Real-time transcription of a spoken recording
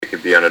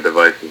could be on a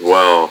device as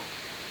well.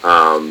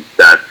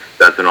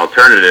 That's an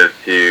alternative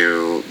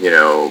to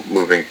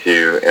moving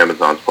to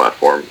Amazon's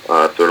platform.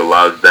 So it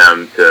allows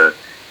them to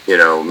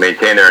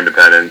maintain their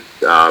independence,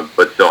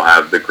 but still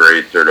have the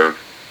great sort of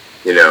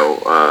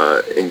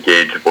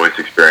engaged voice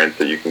experience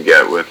that you can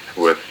get with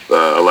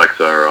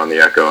Alexa or on the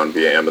Echo and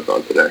via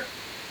Amazon today.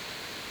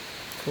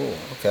 Cool.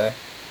 Okay.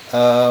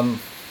 All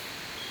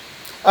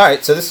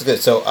right. So this is good.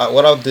 So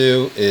what I'll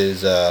do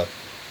is I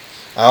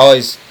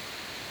always,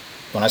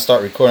 when I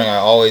start recording, I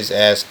always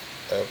ask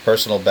a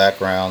personal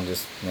background,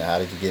 just how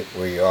did you get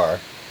where you are,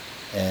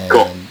 and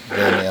cool.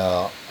 Then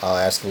I'll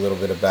ask a little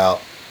bit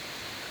about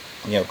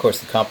of course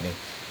the company,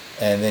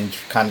 and then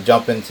kind of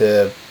jump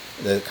into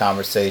the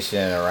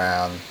conversation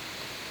around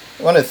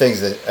one of the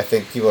things that I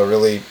think people are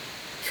really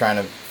trying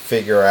to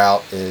figure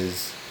out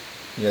is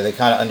they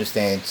kind of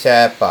understand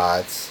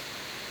chatbots,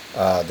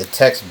 the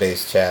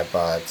text-based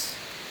chatbots.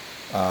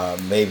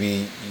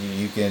 Maybe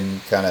you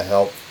can kind of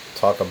help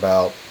talk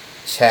about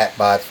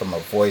chatbots from a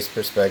voice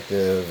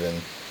perspective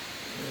and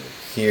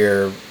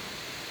here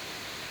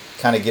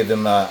kind of give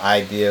them an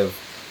idea of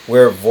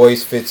where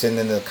voice fits in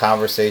the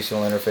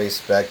conversational interface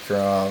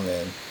spectrum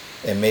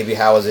and maybe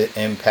how is it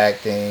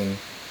impacting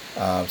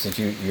since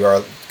you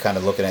are kind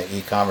of looking at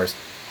e-commerce,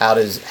 how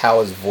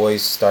is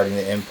voice starting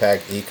to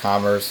impact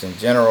e-commerce in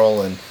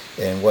general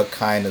and what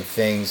kind of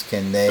things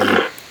can they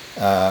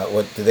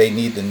what do they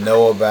need to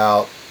know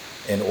about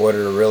in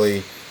order to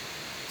really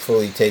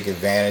fully take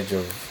advantage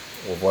of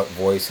what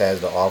voice has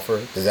to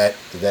offer? Does that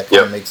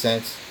kind of make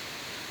sense?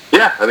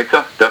 Yeah, I think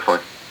so.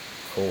 Definitely.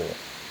 Cool.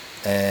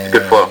 And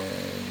good flow.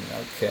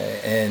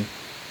 Okay.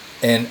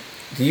 And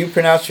do you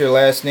pronounce your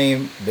last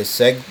name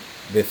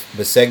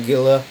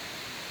Biseglia?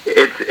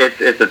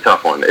 It's a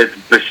tough one. It's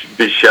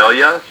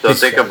Bishelia. So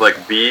think of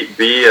like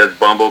B as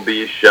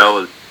bumblebee, shell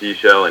as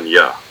seashell, and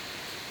ya.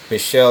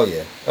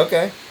 Bishelia.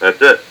 Okay.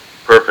 That's it.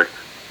 Perfect.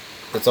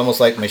 It's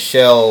almost like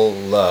Michelle.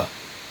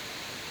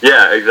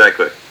 Yeah,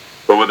 exactly.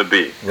 But with a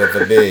B. With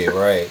a B,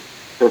 right.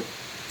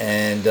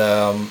 And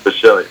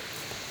Bishelia.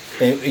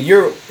 And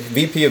you're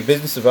VP of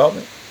Business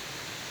Development?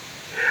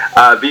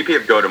 VP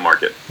of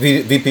Go-to-Market.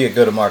 VP of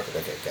Go-to-Market.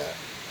 Okay, got it.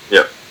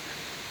 Yep.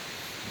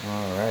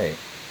 All right.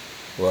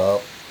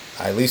 Well,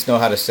 I at least know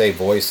how to say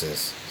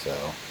voices,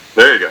 so.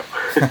 There you go.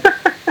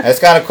 That's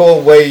kind of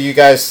cool way you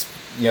guys,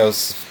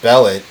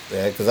 spell it.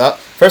 Because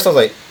first I was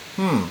like,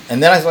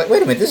 and then I was like,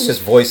 wait a minute, this is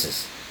just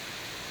voices.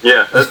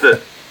 Yeah, that's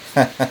it.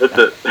 That's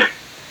it.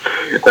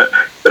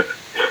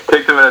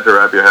 Takes a minute to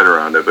wrap your head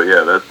around it, but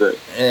yeah, that's it.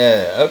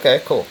 Yeah,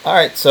 okay, cool. All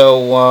right,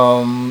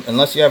 so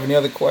unless you have any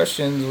other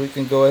questions, we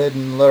can go ahead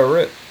and let her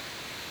rip.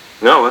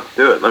 No, let's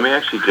do it. Let me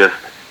actually just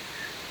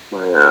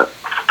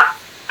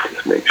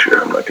make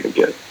sure I'm not going to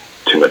get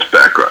too much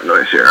background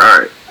noise here. All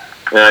right.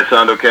 And I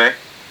sound okay?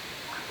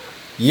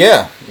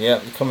 Yeah,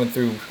 coming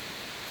through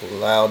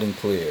loud and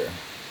clear.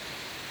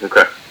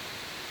 Okay.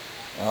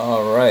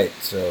 All right,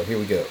 so here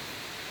we go.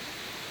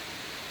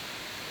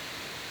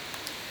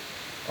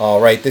 All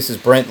right, this is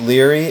Brent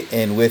Leary,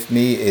 and with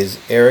me is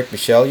Eric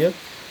Bishelia.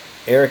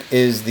 Eric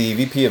is the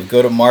VP of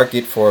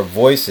Go-to-Market for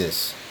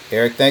Voices.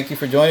 Eric, thank you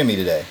for joining me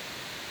today.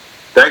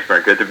 Thanks,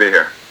 Brent. Good to be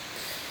here.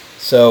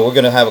 So we're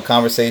going to have a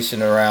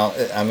conversation around,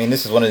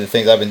 this is one of the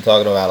things I've been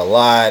talking about a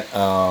lot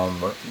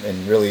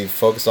and really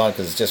focus on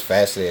because it's just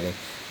fascinating,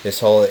 this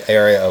whole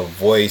area of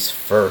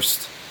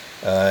voice-first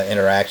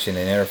interaction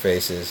and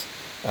interfaces.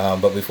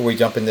 But before we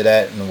jump into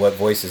that and what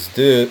Voices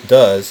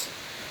does,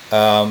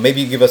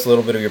 maybe you give us a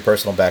little bit of your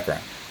personal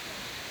background.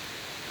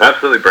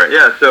 Absolutely, Brent.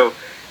 Yeah, so,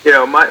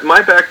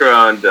 my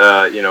background,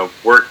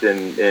 worked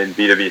in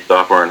B2B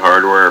software and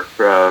hardware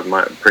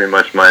pretty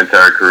much my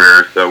entire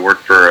career. So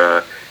worked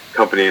for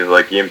companies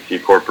like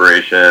EMC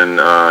Corporation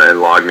and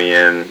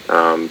LogMeIn,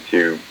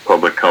 to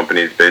public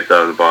companies based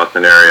out of the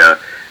Boston area,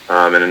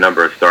 and a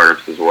number of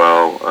startups as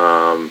well.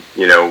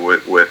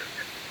 With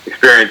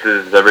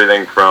experiences,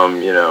 everything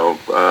from,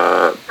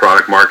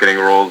 product marketing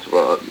roles,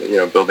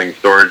 building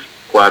storage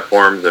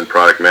platforms and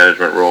product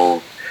management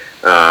roles,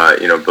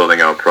 building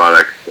out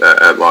products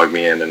at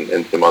LogMeIn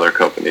and some other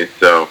companies.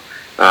 So,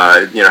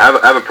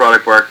 have a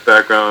product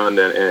background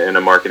and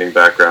a marketing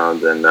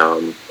background, and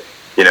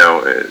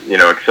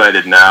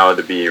excited now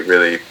to be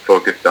really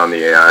focused on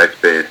the AI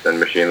space and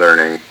machine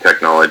learning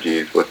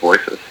technologies with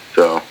voices.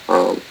 So,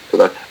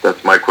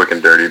 that's my quick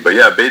and dirty. But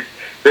yeah,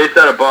 based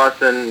out of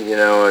Boston,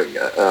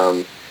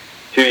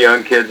 2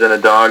 young kids and a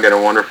dog and a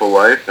wonderful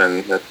life,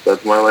 and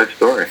that's my life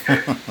story.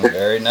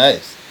 Very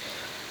nice.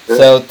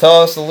 So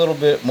tell us a little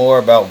bit more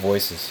about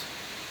Voices.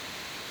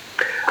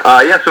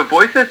 So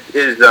Voices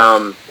is,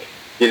 our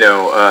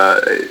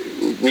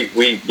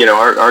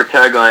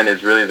tagline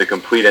is really the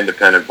complete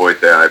independent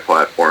voice AI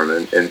platform,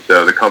 and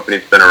so the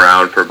company's been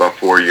around for about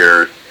 4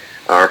 years.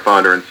 Our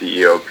founder and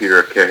CEO, Peter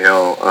F.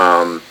 Cahill,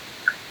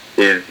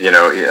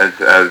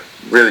 has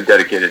really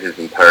dedicated his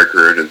entire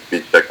career to the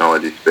speech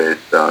technology space.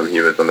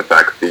 He was on the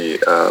faculty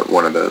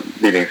one of the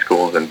leading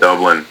schools in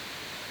Dublin,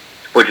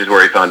 which is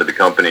where he founded the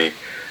company,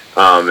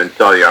 and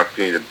saw the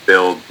opportunity to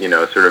build,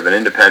 sort of an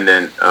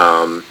independent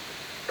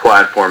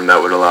platform that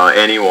would allow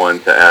anyone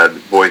to add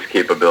voice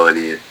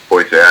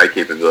AI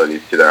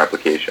capabilities to their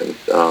applications.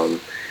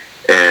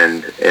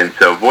 And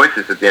so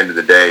Voices at the end of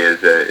the day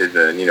is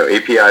a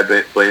API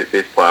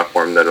based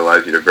platform that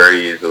allows you to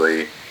very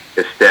easily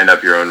just stand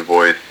up your own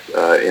voice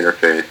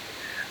interface.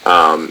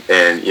 And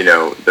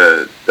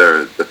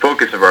the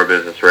focus of our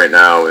business right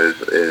now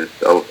is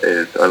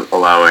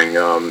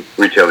allowing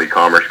retail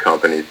e-commerce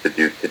companies to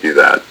do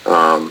that.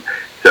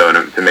 So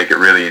to make it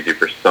really easy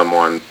for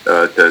someone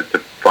to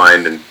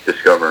find and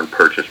discover and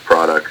purchase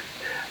products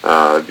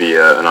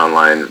via an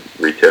online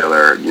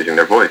retailer using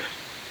their voice.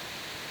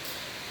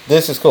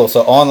 This is cool.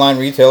 So online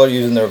retailer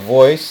using their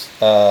voice.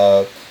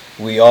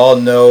 We all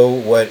know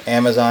what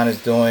Amazon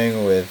is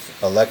doing with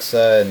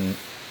Alexa, and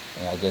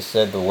I just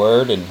said the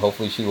word, and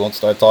hopefully she won't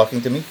start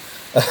talking to me.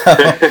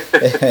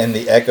 And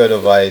the Echo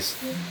device.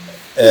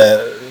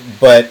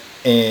 But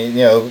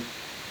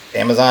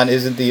Amazon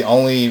isn't the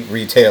only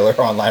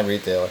online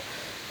retailer.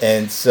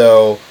 And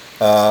so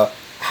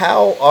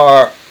how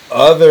are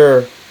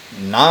other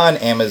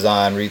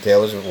non-Amazon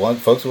retailers,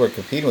 folks who are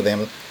competing with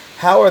Amazon,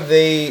 how are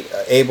they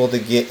able to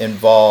get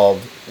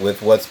involved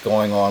with what's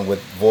going on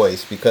with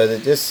voice? Because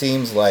it just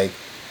seems like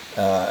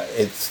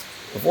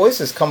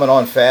voice is coming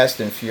on fast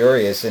and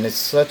furious, and it's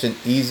such an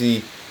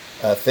easy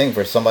thing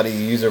for somebody to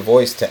use their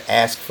voice to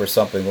ask for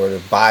something or to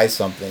buy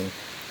something.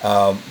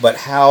 But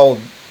how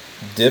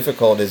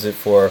difficult is it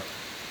for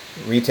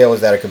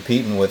retailers that are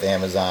competing with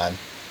Amazon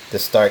to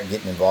start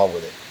getting involved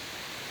with it?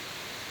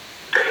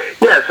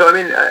 Yeah, so I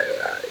mean,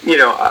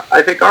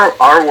 I think our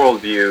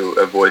worldview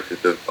of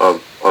voices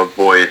of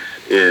voice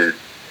is,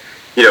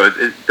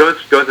 it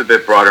goes a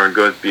bit broader and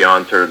goes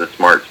beyond sort of the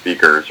smart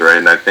speakers, right?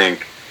 And I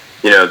think,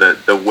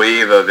 the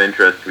wave of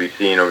interest we've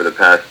seen over the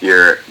past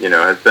year,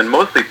 has been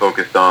mostly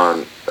focused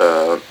on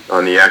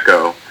the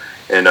Echo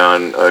and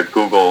on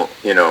Google,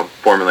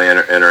 formally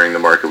entering the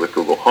market with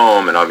Google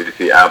Home, and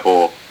obviously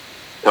Apple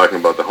talking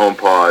about the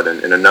HomePod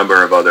and a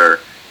number of other,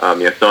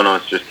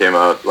 Sonos just came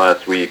out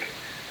last week.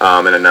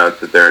 And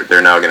announced that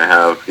they're now going to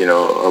have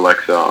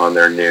Alexa on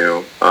their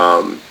new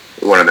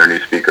one of their new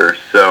speakers.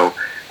 So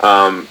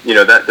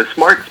that the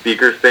smart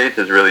speaker space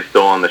is really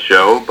still on the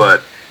show,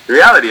 but the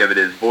reality of it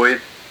is voice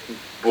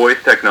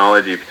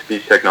technology,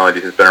 speech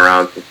technology has been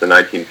around since the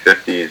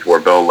 1950s, where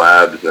Bell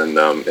Labs and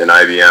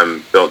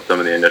IBM built some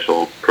of the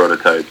initial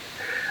prototypes.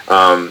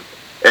 And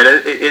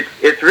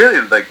it's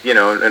really like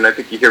and I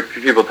think you hear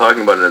people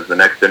talking about it as the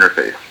next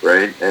interface,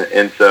 right?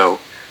 And so.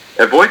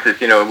 At Voices,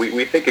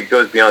 we think it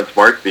goes beyond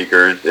smart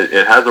speakers.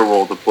 It has a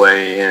role to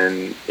play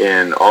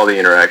in all the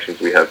interactions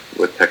we have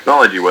with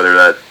technology, whether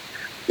that's,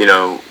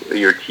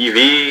 your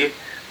TV,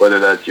 whether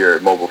that's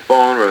your mobile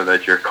phone, whether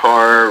that's your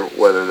car,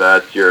 whether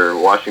that's your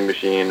washing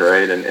machine,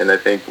 right? And I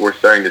think we're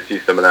starting to see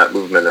some of that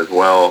movement as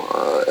well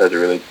as it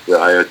relates to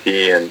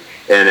IoT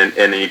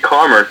and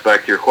e-commerce.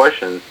 Back to your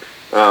question,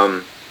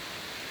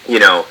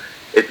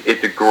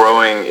 it's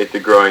a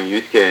growing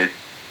use case.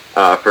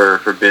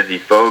 For busy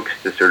folks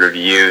to sort of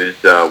use,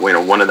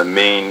 one of the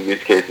main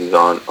use cases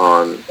on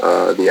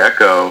the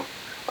Echo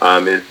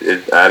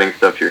is adding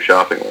stuff to your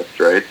shopping list,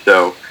 right?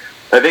 So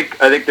I think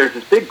there's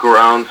this big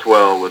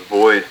groundswell with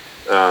voice,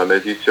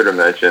 as you sort of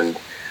mentioned,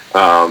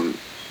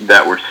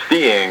 that we're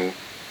seeing,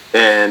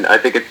 and I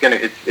think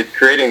it's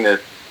creating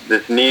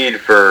this need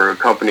for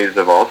companies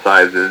of all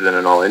sizes and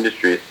in all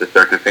industries to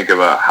start to think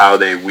about how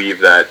they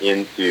weave that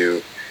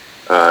into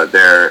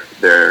their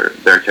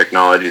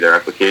technology, their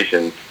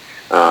applications.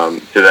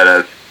 So that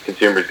as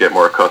consumers get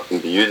more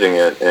accustomed to using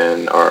it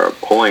and are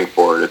pulling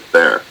for it, it's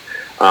there.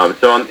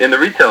 So in the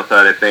retail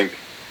side, I think,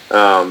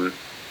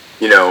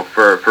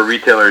 for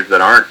retailers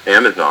that aren't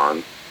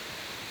Amazon,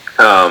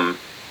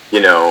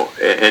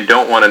 and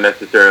don't want to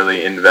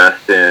necessarily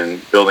invest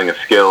in building a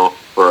skill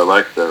for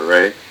Alexa,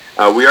 right?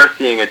 We are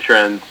seeing a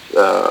trend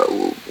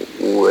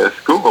with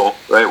Google,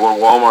 right, where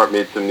Walmart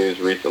made some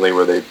news recently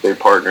where they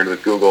partnered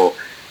with Google,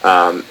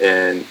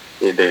 and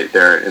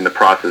they're in the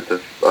process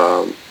of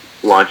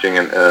launching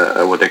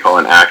what they call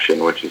an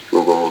action, which is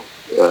Google's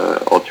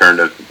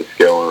alternative to the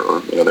skill, or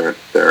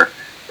their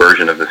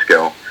version of the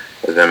skill,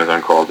 as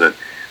Amazon calls it.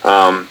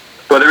 But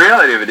the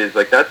reality of it is,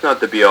 that's not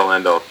the be-all,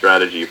 end-all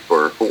strategy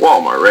for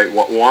Walmart, right?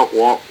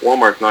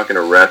 Walmart's not going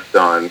to rest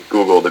on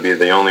Google to be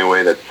the only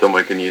way that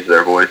someone can use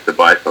their voice to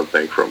buy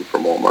something from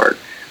Walmart.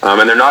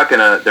 And they're not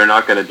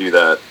going to do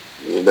that.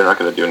 They're not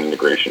going to do an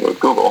integration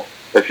with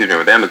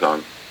with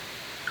Amazon.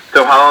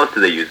 So how else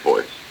do they use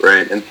voice,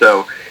 right? And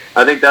so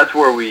I think that's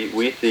where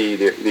we see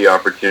the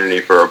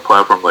opportunity for a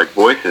platform like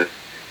Voices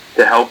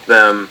to help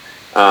them,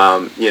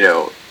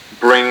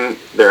 bring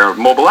their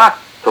mobile app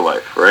to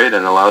life, right,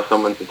 and allow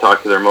someone to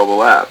talk to their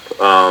mobile app.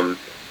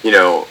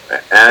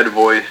 Add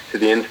voice to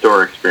the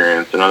in-store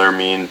experience and other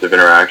means of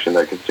interaction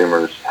that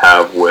consumers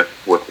have with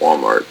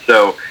Walmart.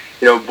 So,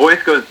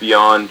 voice goes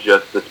beyond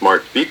just the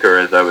smart speaker,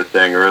 as I was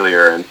saying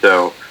earlier, and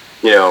so.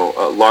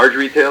 Large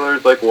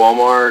retailers like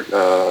Walmart,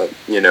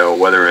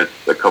 whether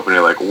it's a company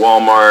like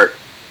Walmart,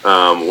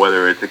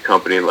 whether it's a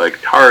company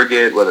like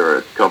Target, whether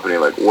it's a company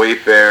like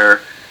Wayfair,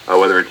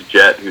 whether it's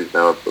Jet, who's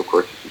now, of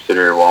course, a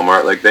subsidiary of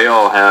Walmart, like they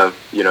all have,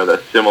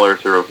 that similar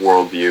sort of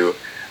worldview.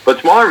 But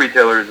smaller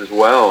retailers as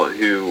well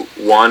who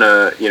want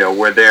to,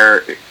 where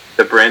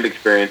the brand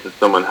experience that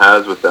someone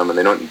has with them, and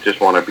they don't just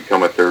want to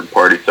become a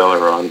third-party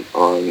seller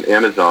on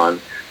Amazon,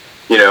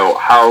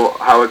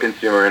 how a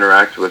consumer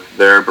interacts with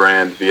their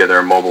brand via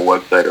their mobile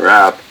website or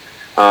app,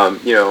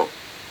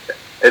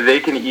 they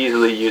can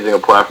easily, using a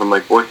platform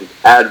like Voices,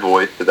 add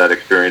voice to that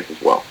experience as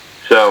well.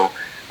 So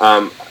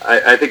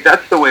I think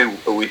that's the way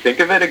we think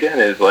of it, again,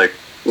 is like,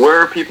 where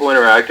are people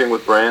interacting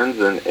with brands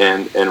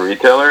and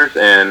retailers,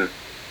 and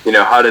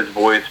how does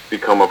voice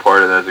become a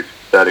part of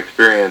that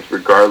experience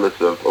regardless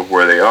of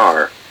where they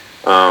are?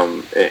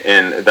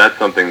 And that's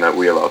something that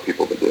we allow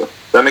people to do.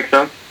 Does that make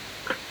sense?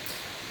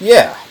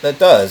 Yeah, that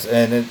does.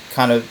 And it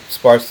kind of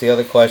sparks the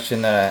other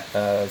question that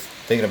I was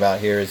thinking about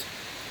here is,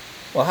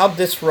 well, how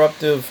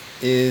disruptive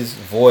is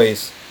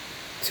voice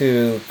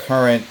to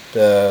current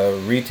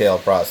retail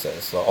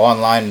process, the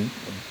online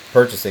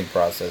purchasing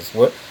process?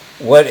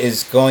 What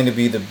is going to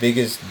be the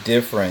biggest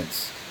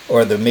difference,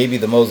 or maybe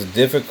the most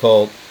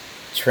difficult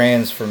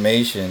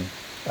transformation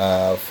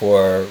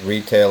for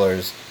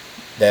retailers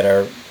that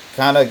are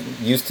kind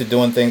of used to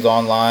doing things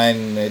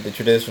online the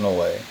traditional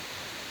way?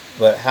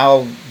 But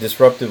how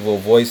disruptive will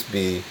voice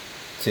be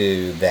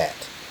to that?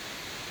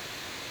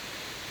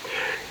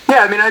 Yeah,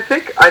 I mean, I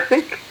think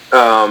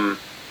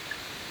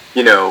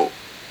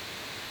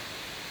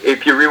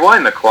if you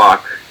rewind the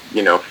clock,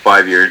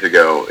 5 years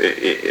ago,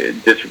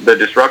 the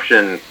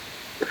disruption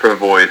for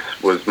voice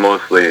was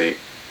mostly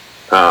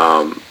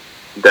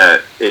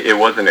that it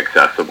wasn't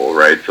accessible,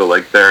 right? So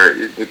like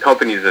the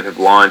companies that have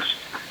launched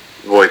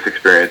voice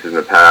experiences in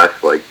the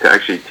past, like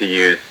to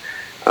use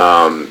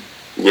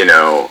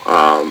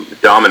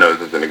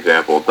Domino's as an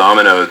example.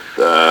 Domino's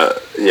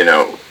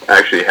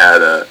actually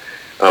had a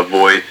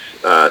voice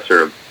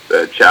sort of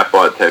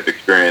chatbot type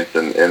experience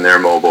in their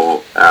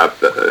mobile app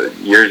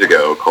years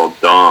ago called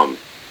Dom.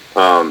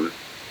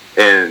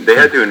 And they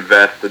had to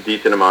invest a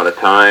decent amount of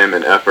time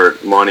and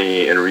effort,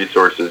 money, and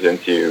resources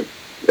into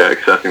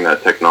accessing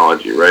that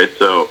technology, right?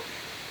 So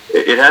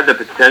it had the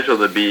potential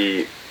to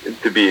be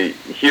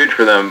huge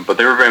for them, but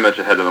they were very much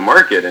ahead of the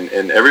market,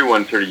 and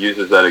everyone sort of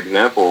uses that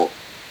example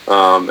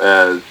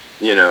as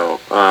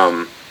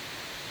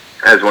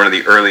one of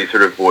the early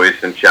sort of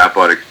voice and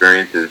chatbot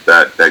experiences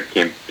that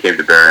came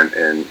to bear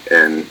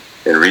in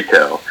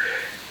retail.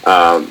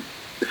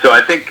 So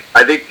I think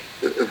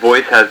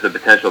voice has the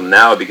potential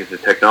now, because the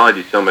technology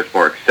is so much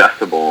more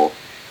accessible,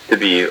 to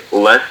be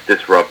less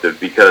disruptive,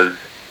 because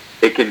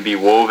it can be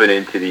woven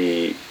into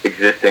the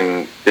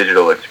existing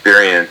digital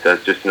experience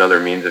as just another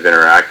means of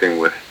interacting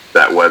with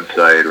that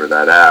website or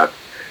that app.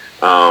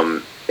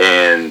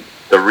 And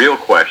the real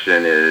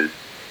question is,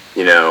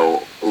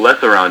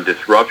 less around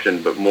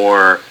disruption, but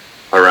more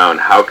around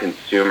how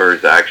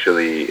consumers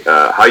actually,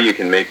 how you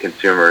can make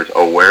consumers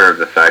aware of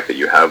the fact that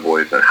you have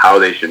voice and how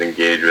they should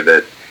engage with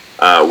it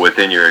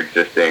within your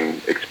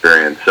existing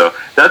experience. So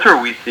that's where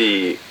we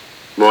see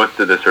most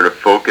of the sort of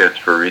focus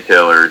for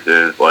retailers,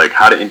 is like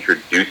how to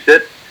introduce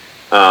it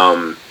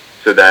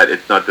so that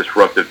it's not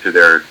disruptive to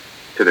their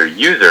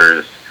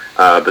users,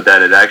 but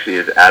that it actually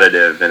is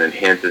additive and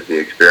enhances the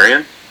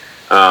experience.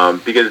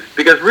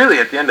 Because really,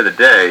 at the end of the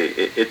day,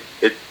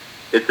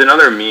 it's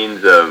another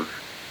means of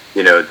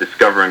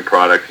discovering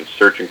products and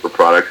searching for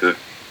products, of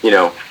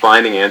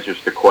finding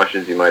answers to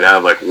questions you might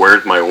have, like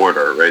where's my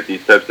order, right?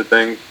 These types of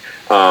things.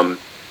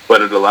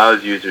 But it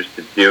allows users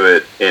to do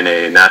it in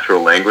a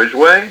natural language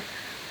way.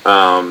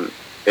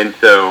 And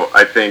so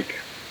I think,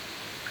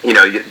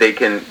 they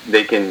can,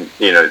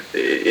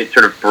 it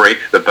sort of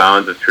breaks the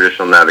bounds of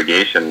traditional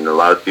navigation and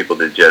allows people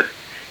to just,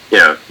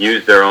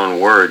 use their own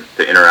words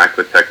to interact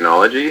with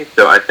technology.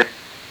 So I think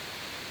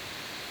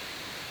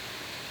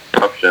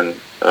disruption,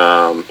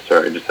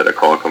 sorry, I just had a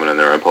call coming in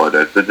there, I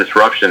apologize. The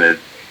disruption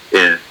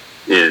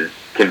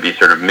can be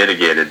sort of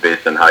mitigated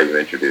based on how you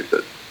introduce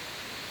it.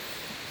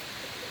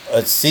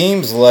 It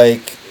seems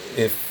like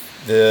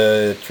if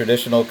the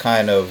traditional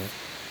kind of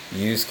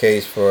use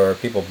case for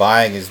people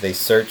buying is they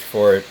search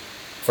for it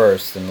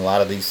first, and a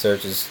lot of these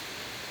searches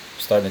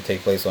starting to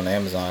take place on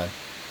Amazon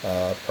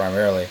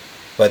primarily,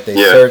 but they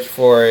search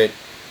for it,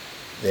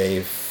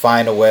 they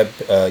find a web,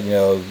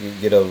 you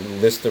get a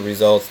list of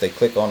results, they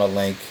click on a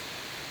link,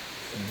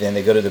 then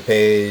they go to the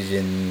page,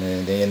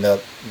 and they end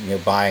up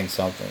buying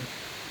something.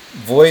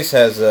 Voice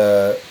has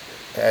the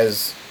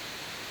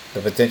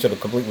potential to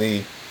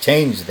completely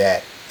change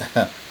that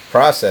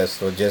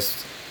process, or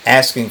just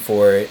asking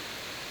for it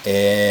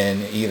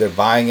and either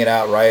buying it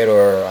outright,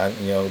 or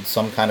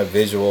some kind of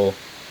visual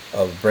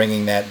of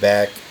bringing that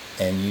back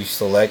and you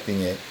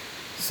selecting it.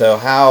 So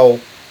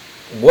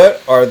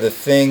what are the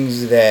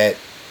things that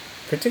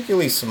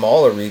particularly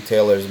smaller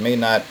retailers may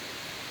not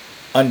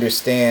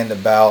understand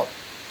about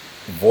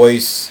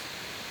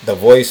the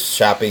voice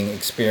shopping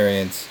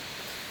experience,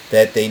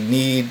 that they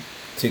need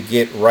to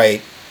get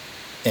right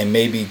and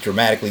maybe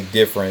dramatically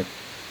different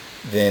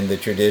than the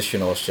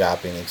traditional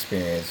shopping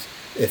experience?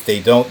 If they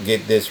don't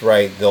get this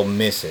right, they'll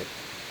miss it.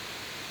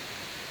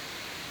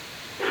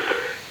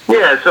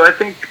 Yeah, Yeah, so I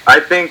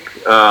think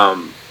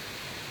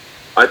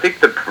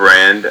the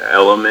brand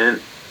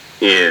element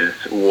is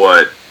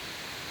what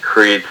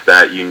creates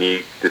that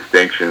unique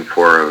distinction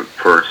for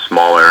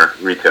smaller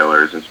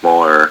retailers and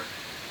smaller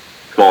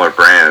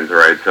brands,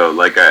 right? So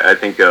like I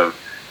think of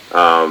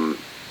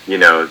you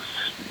know,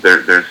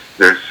 there's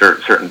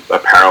certain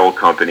apparel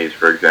companies,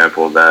 for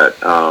example, that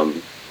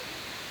I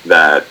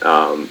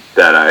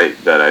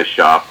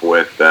shop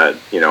with, that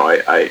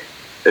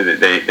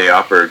they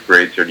offer a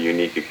great sort of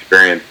unique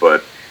experience,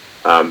 but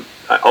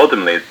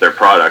ultimately it's their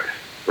products,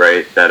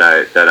 right, that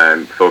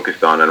I'm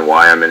focused on and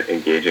why I'm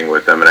engaging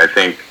with them. And I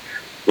think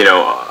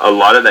a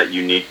lot of that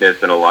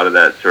uniqueness and a lot of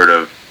that sort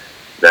of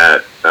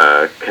that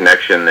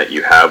connection that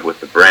you have with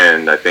the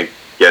brand, I think,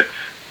 gets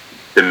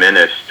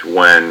diminished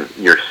when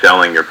you're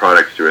selling your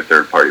products through a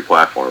third-party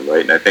platform,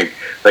 right? And I think,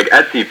 like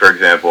Etsy, for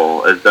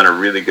example, has done a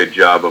really good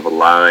job of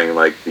allowing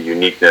like the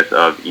uniqueness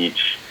of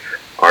each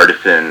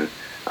artisan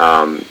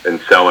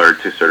and seller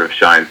to sort of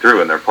shine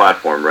through in their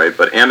platform, right?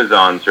 But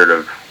Amazon sort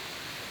of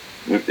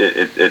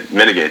it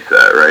mitigates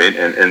that, right?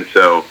 And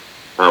so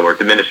or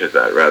diminishes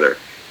that rather.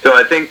 So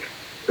I think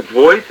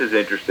voice is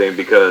interesting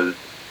because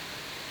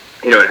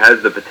it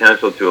has the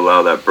potential to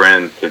allow that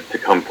brand to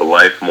come to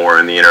life more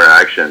in the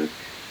interaction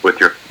with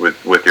your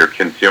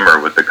consumer,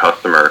 with the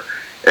customer,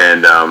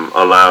 and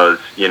allows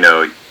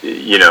a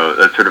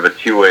sort of a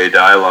two-way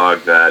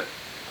dialogue that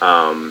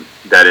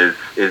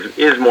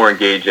is more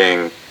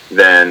engaging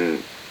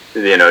than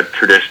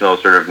traditional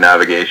sort of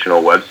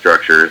navigational web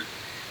structures,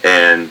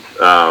 and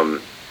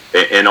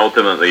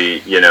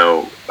ultimately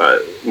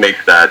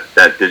makes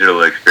that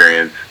digital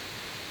experience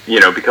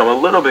become a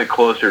little bit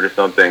closer to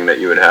something that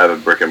you would have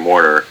in brick and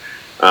mortar,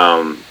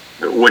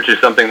 which is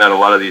something that a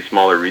lot of these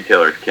smaller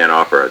retailers can't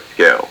offer at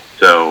scale.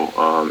 So,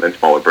 and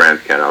smaller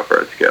brands can't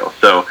offer at scale.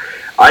 So,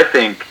 I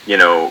think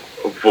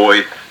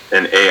voice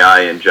and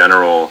AI in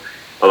general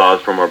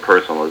allows for more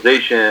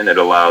personalization. It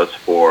allows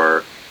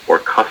for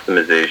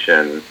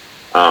customization,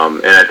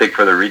 and I think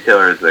for the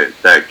retailers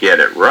that get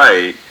it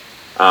right,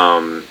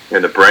 and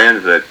the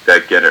brands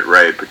that get it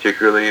right,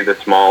 particularly the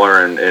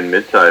smaller and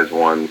mid-sized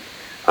ones,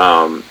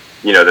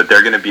 that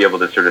they're going to be able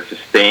to sort of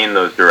sustain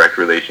those direct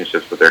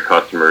relationships with their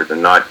customers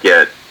and not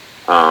get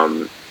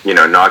sort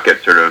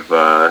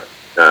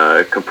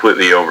of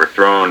completely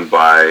overthrown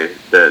by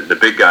the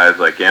big guys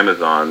like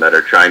Amazon that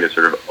are trying to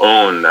sort of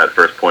own that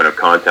first point of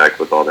contact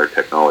with all their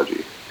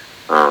technology.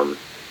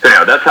 So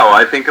yeah, that's how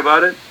I think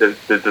about it. Does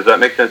that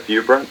make sense to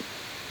you, Brent?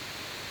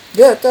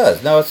 Yeah, it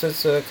does. No, it's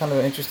a kind of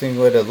an interesting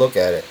way to look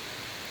at it.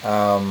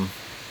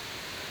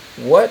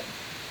 What,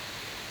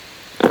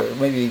 or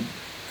maybe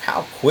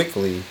how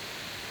quickly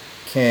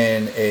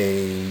can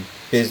a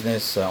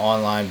business, an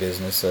online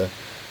business,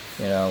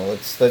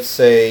 let's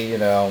say,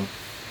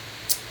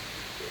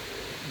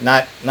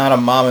 not a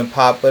mom and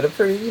pop, but a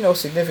pretty,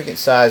 significant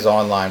size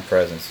online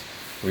presence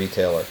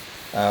retailer,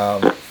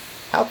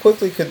 how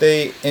quickly could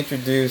they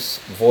introduce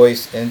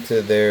voice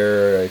into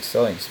their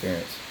selling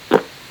experience?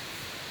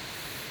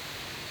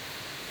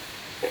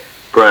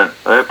 Brent,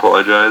 I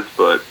apologize,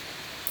 but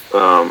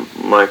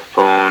my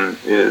phone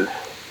is...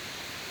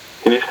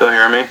 Can you still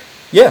hear me?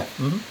 Yeah.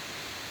 Mm-hmm.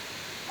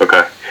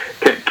 Okay.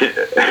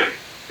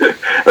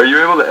 Are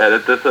you able to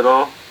edit this at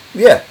all?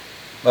 Yeah.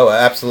 Oh,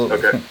 absolutely.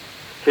 Okay.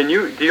 Do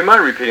you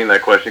mind repeating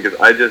that question? Because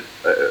I just,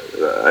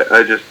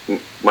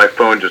 my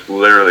phone just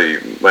literally,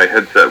 my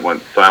headset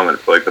went silent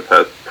for like the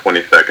past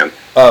 20 seconds.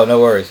 Oh, no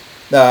worries.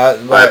 No,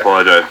 I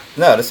apologize.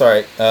 No, that's all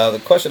right. The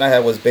question I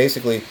had was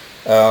basically,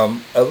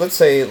 let's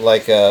say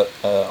like a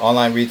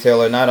online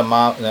retailer, not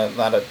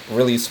a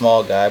really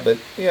small guy, but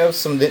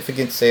some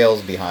significant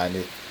sales behind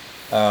it.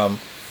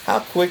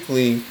 How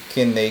quickly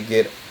can they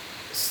get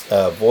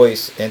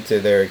voice into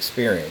their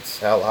experience?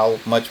 How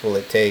much will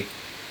it take,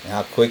 and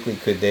how quickly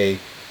could they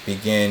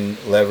begin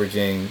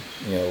leveraging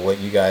what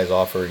you guys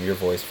offer in your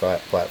voice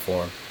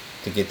platform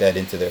to get that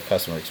into their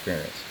customer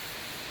experience?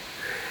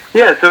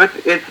 Yeah, so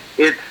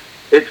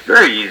it's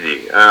very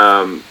easy.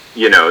 So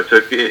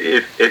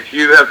if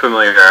you have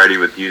familiarity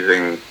with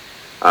using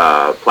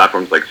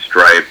platforms like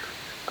Stripe,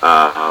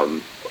 or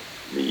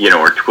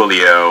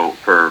Twilio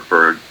for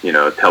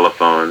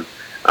telephone,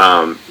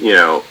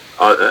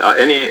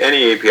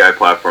 any API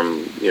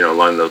platform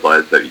along those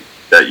lines that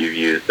you've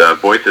used,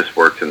 Voices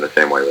works in the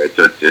same way, right?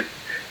 So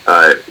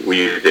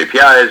we use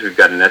APIs. We've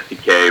got an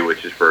SDK,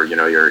 which is for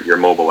your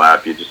mobile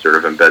app. You just sort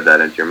of embed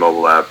that into your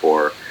mobile app,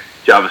 or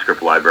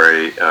JavaScript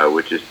library,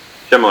 which is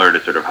similar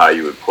to sort of how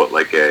you would put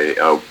like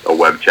a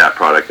web chat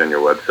product on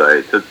your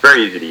website. So it's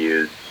very easy to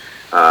use,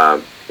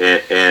 and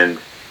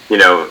we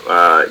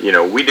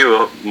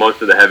do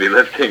most of the heavy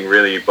lifting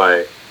really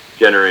by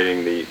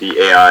generating the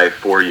AI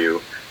for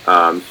you.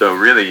 So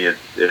really, it's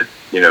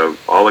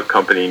all a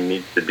company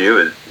needs to do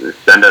is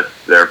send us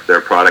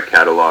their product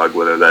catalog,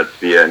 whether that's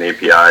via an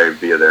API or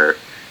via their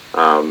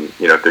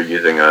if they're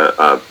using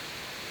a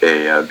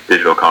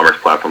digital commerce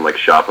platform like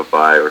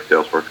Shopify or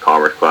Salesforce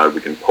Commerce Cloud, we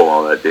can pull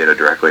all that data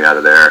directly out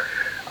of there,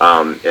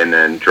 and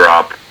then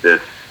drop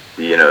this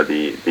the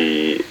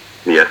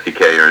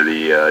SDK or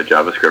the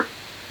JavaScript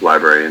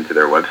library into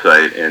their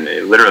website, and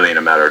literally in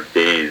a matter of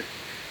days,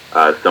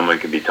 someone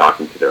can be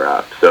talking to their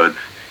app. So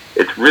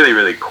it's really,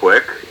 really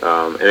quick.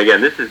 And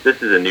again, this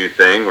is a new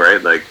thing,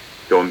 right? Like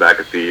going back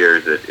a few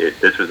years,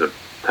 this was a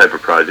type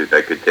of project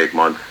that could take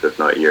months, if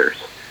not years.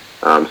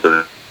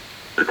 So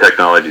the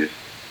technology's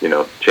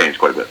changed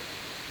quite a bit.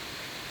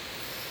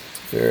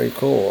 Very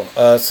cool.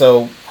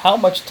 So how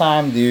much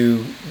time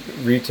do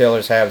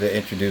retailers have to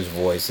introduce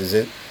voice?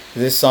 Is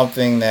this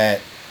something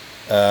that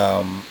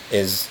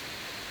is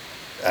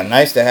a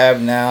nice to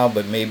have now,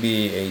 but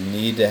maybe a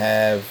need to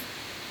have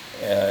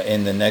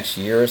in the next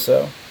year or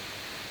so?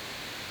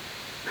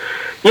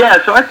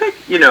 Yeah, so I think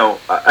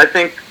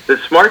the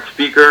smart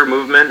speaker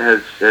movement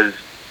has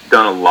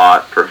done a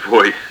lot for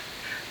voice,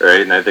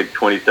 right? And I think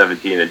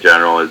 2017 in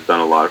general has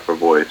done a lot for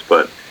voice.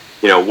 But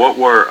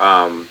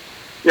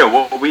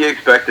what we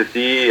expect to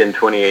see in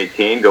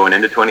 2018, going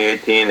into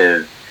 2018,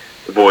 is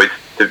voice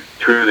to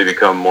truly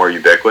become more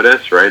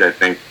ubiquitous, right? I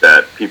think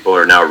that people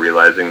are now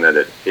realizing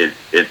that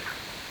it's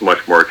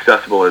much more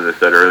accessible, as I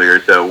said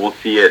earlier. So we'll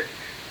see it.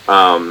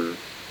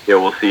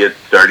 We'll see it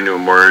starting to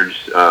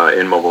emerge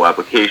in mobile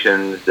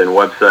applications and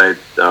websites.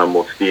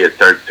 We'll see it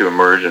start to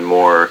emerge in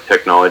more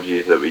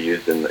technologies that we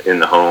use in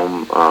the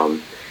home.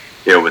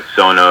 With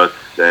Sonos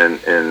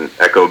and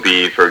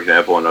Ecobee, for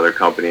example, another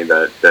company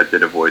that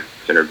did a voice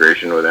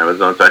integration with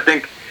Amazon. So I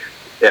think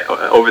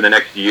over the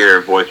next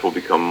year, voice will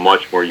become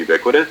much more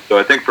ubiquitous. So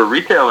I think for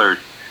retailers,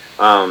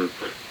 I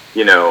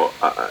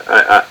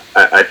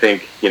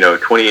think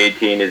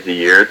 2018 is the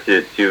year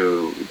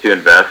to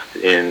invest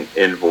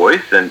in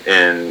voice, and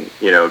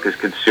because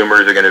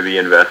consumers are going to be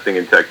investing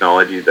in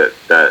technology that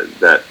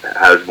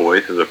has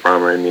voice as a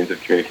primary means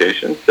of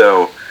communication.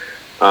 So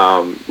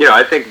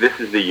I think this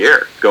is the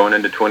year going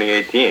into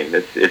 2018.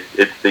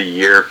 It's the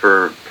year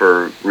for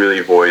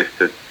really voice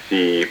to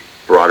see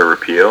broader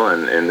appeal,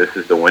 and this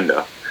is the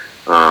window.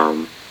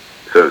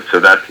 So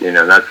that's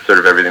sort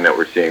of everything that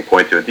we're seeing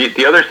point to it.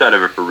 The other side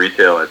of it for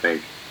retail, I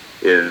think,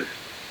 is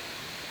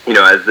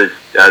as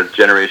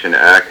Generation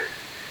X,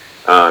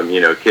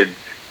 kids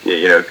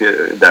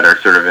that are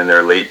sort of in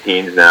their late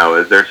teens now,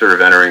 as they're sort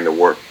of entering the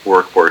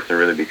workforce and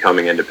really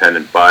becoming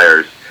independent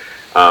buyers,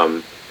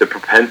 the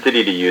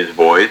propensity to use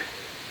voice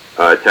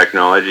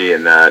technology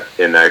in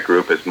that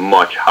group is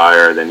much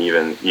higher than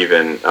even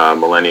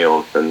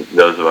millennials and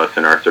those of us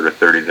in our sort of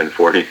 30s and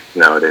 40s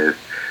nowadays.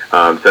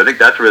 So I think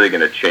that's really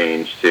going to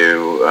change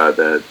to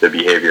the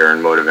behavior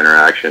and mode of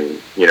interaction,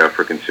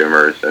 for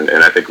consumers, and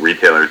I think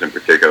retailers in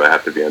particular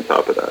have to be on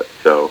top of that.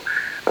 So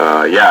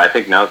I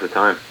think now's the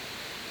time.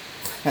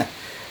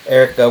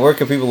 Eric, where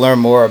can people learn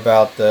more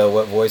about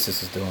what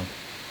Voices is doing?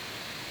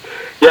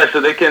 Yeah,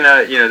 so they can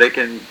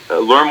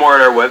learn more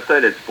at our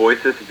website. It's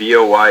Voices,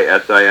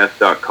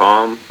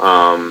 voisis.com.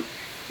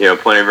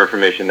 Plenty of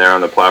information there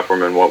on the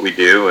platform and what we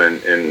do,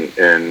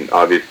 and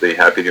obviously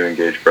happy to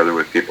engage further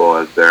with people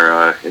as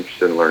they're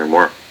interested in learning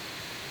more.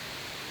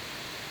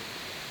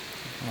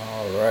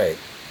 All right.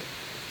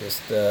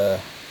 Just